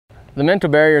The mental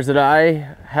barriers that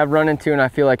I have run into, and I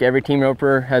feel like every team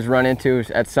roper has run into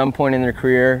at some point in their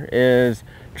career, is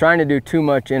trying to do too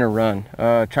much in a run,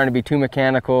 trying to be too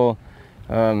mechanical.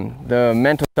 The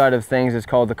mental side of things is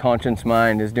called the conscious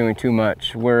mind, is doing too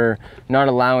much. We're not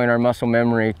allowing our muscle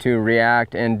memory to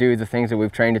react and do the things that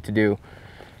we've trained it to do.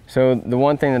 So the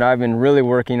one thing that I've been really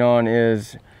working on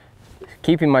is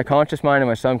keeping my conscious mind and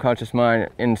my subconscious mind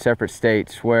in separate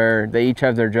states where they each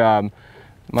have their job.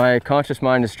 My conscious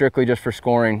mind is strictly just for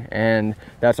scoring, and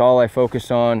that's all I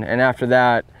focus on. And after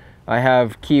that, I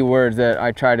have keywords that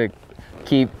I try to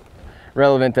keep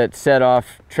relevant, that set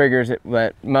off triggers,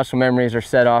 that muscle memories are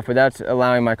set off, but that's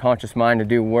allowing my conscious mind to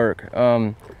do work.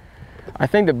 I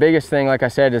think the biggest thing, like I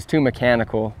said, is too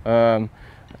mechanical. The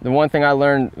one thing I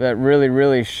learned that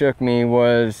really shook me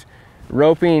was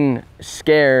roping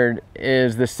scared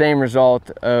is the same result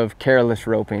of careless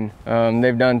roping.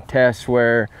 They've done tests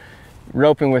where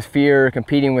roping with fear,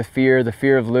 competing with fear, the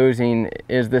fear of losing,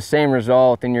 is the same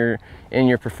result in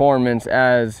your performance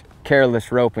as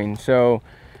careless roping. So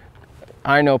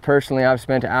I know personally I've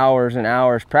spent hours and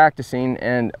hours practicing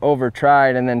and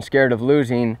over-tried and then scared of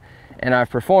losing, and I've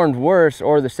performed worse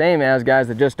or the same as guys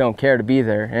that just don't care to be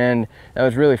there. And that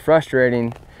was really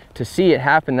frustrating to see it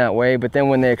happen that way. But then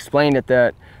when they explained it,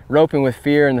 that roping with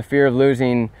fear and the fear of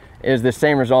losing is the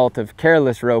same result of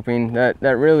careless roping, that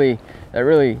really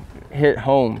hit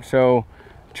home. So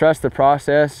trust the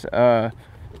process.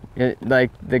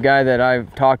 Like the guy that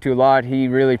I've talked to a lot, he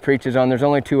really preaches on there's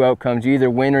only two outcomes: you either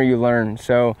win or you learn.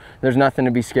 So there's nothing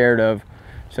to be scared of.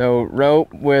 So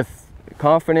rope with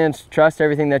confidence, trust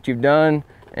everything that you've done,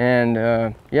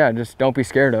 and yeah, just don't be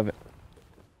scared of it.